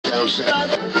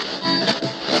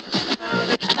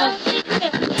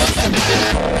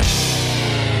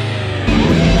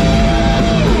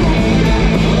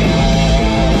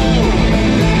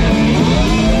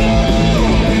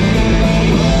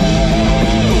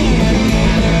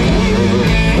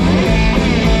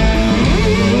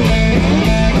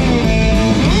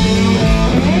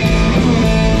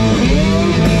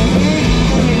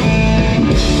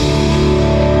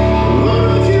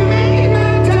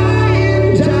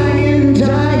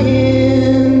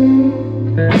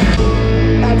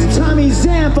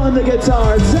Zamp on the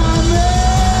guitar. Zamp!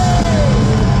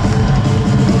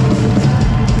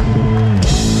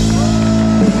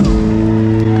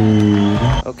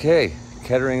 Okay,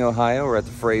 Kettering, Ohio. We're at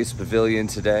the Fraze Pavilion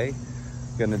today.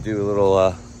 Gonna do a little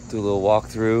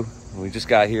walkthrough. We just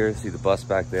got here. See the bus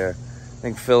back there. I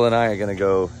think Phil and I are gonna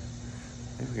go.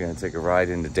 I think we're gonna take a ride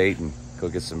into Dayton. Go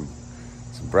get some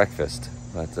breakfast.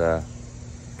 But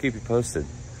keep you posted.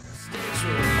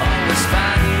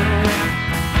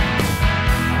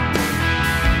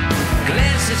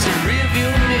 Glances in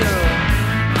rearview mirror.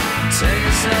 Tell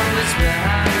yourself what's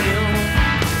behind you.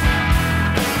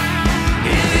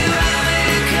 If you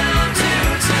only come to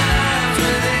times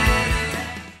with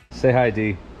it. Say hi,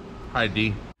 D. Hi,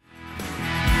 D.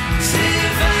 See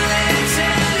if I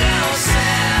tell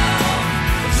yourself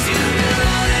you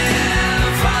belong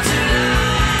here for too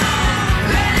long.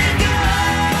 Let it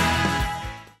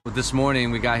go. This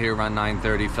morning we got here around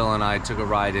 9:30. Phil and I took a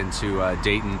ride into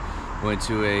Dayton. Went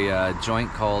to a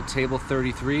joint called Table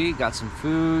 33, got some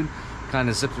food, kind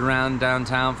of zipped around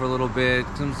downtown for a little bit,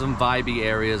 some vibey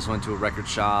areas, went to a record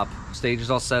shop. Stage is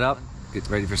all set up, get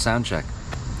ready for sound check.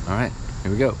 All right,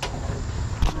 here we go.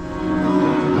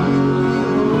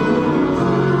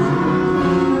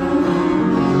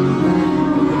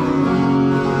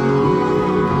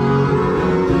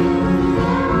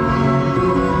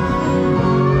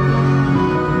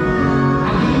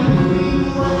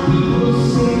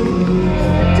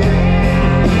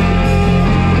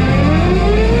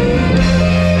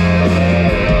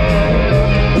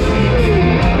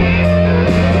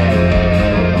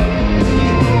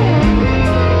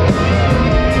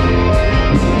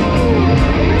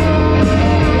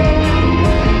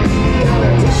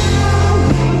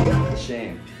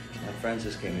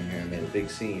 Just came in here and made a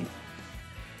big scene.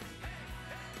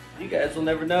 You guys will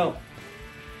never know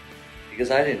because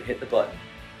I didn't hit the button.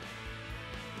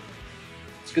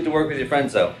 It's good to work with your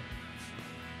friends though.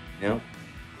 You know?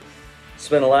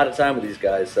 Spent a lot of time with these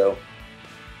guys, so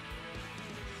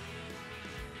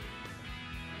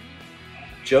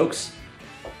jokes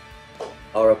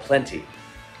are aplenty.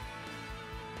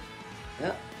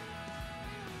 Yeah.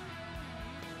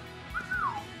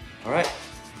 All right.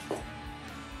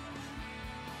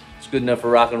 Good enough for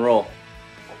rock and roll.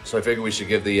 So I figured we should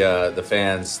give the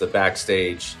fans the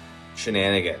backstage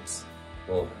shenanigans.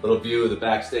 Little view of the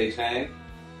backstage hang.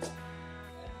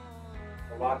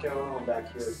 Rock and roll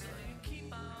back here.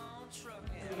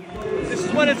 This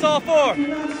is what it's all for. To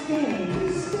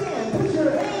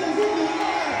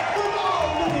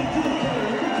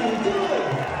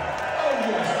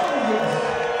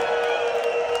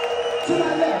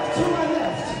my left, to my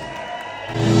left.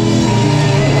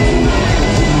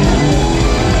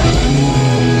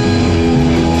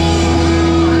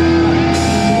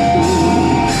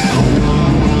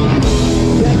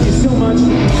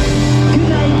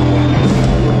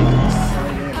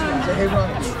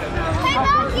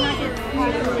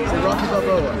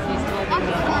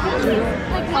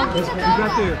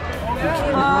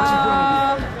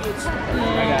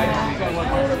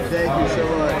 Thank you so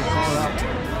much. Thank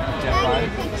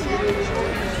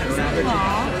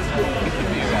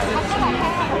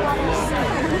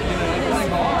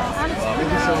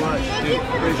you so much.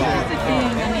 Appreciate it.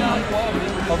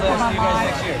 For my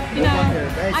life. You know,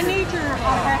 I need your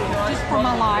autograph just for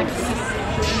my life. Just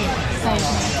save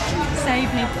me. Save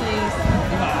me, please.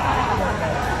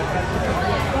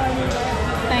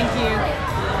 Thank you.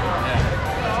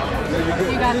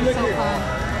 You guys are so fun.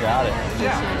 Got it.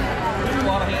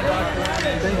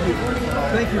 Thank you.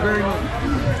 Thank you very much.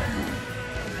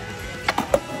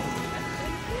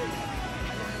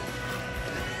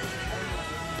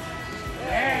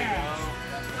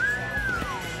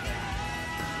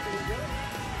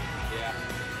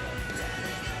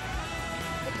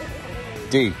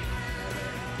 D,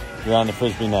 you're on the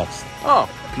Frisbee next. Oh,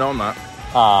 no, I'm not.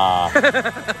 All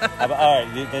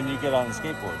right, then you get on the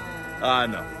skateboard.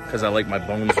 No, because I like my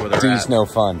bones where they're at. D's no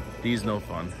fun. D's no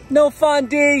fun. No fun,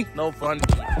 D! No fun.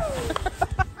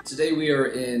 Today we are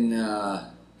in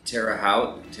Terre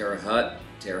Haute,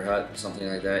 Terre Haute, something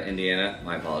like that, Indiana.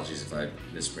 My apologies if I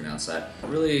mispronounced that.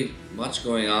 Not really much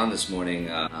going on this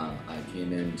morning. I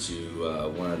came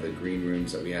into one of the green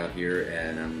rooms that we have here,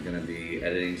 and I'm gonna be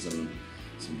editing some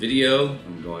video.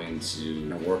 I'm going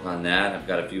to work on that. I've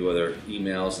got a few other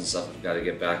emails and stuff I've got to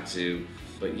get back to.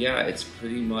 But yeah, it's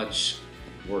pretty much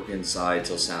work inside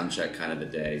till sound check kind of a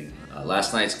day.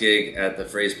 Last night's gig at the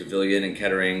Fraze Pavilion in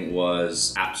Kettering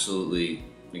was absolutely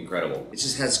incredible. It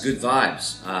just has good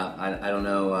vibes. I don't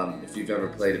know if you've ever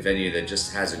played a venue that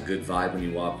just has a good vibe when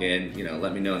you walk in. You know,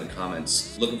 let me know in the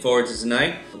comments. Looking forward to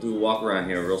tonight. We'll do a walk around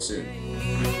here real soon.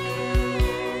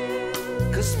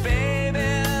 'Cause baby,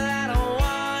 I don't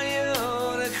want you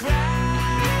to cry.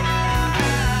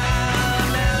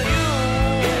 Now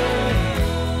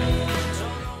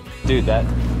Dude, that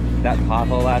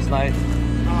pothole last night,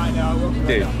 Oh, I know. I woke right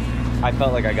dude, up. I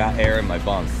felt like I got air in my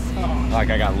bunk. Oh. Like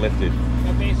I got lifted.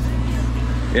 That bass.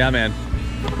 Yeah, man.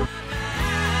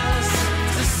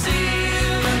 to see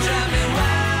you drive me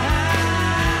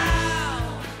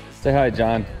wild. Say hi,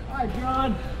 John. Hi,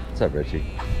 John. What's up, Richie?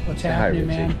 What's Say happening,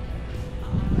 hi, Richie.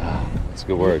 man? That's a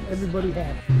good word. Everybody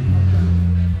happy.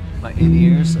 My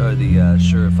in-ears are the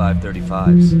Shure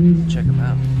 535s. Check them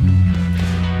out.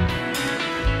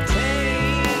 Take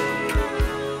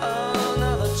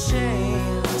another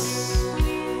chance.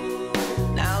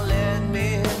 Now let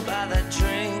me buy that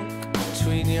drink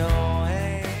between your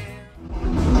hands.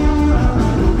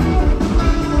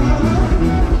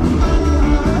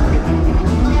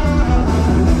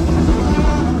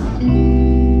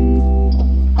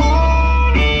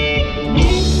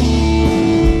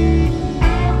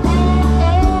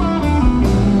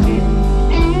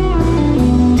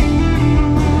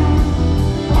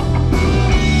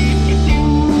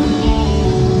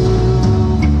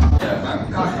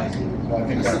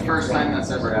 This is the first time that's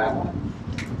ever happened.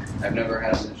 I've never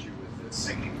had an issue with it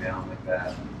sinking down like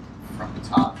that from the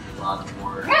top to the bottom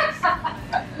board.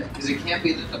 Because it can't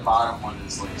be that the bottom one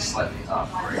is like slightly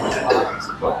up, right? The bottom's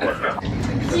above.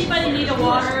 Does anybody need a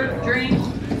water, drink,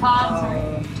 pot?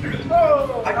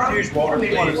 I could use water.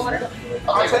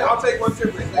 I'll take one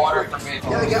too. Water for me.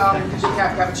 Did you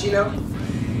have cappuccino?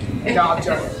 No, I'm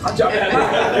joking. I'm joking.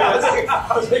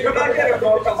 I was thinking about getting a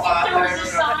vocal There was a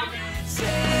sign.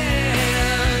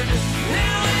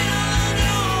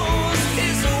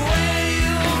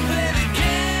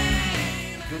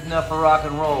 Good enough for rock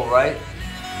and roll, right?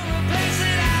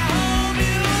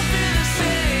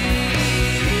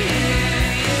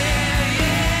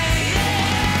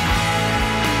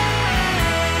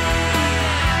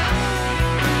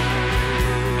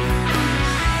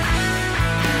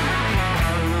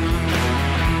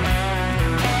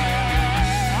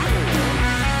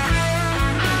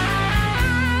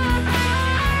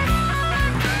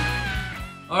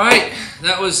 All right,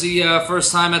 that was the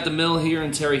first time at the Mill here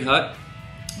in Terre Haute.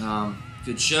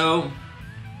 Good show,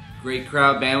 great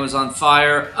crowd, band was on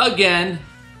fire again.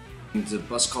 The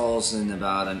bus calls in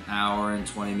about an hour and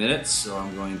 20 minutes, so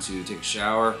I'm going to take a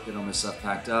shower, get all my stuff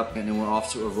packed up, and then we're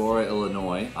off to Aurora,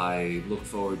 Illinois. I look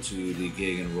forward to the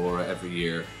gig in Aurora every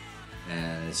year,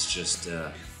 and it's just,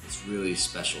 it's really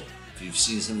special. If you've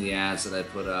seen some of the ads that I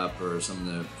put up or some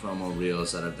of the promo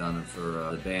reels that I've done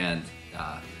for the band,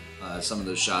 some of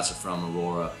those shots are from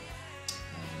Aurora,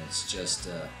 and it's just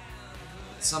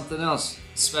it's something else.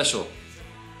 It's special.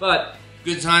 But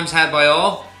good times had by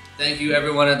all. Thank you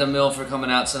everyone at the Mill for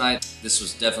coming out tonight. This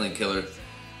was definitely killer,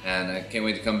 and I can't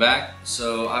wait to come back.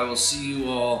 So I will see you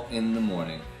all in the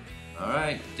morning. All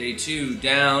right, day 2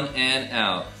 down and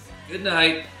out. Good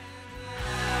night.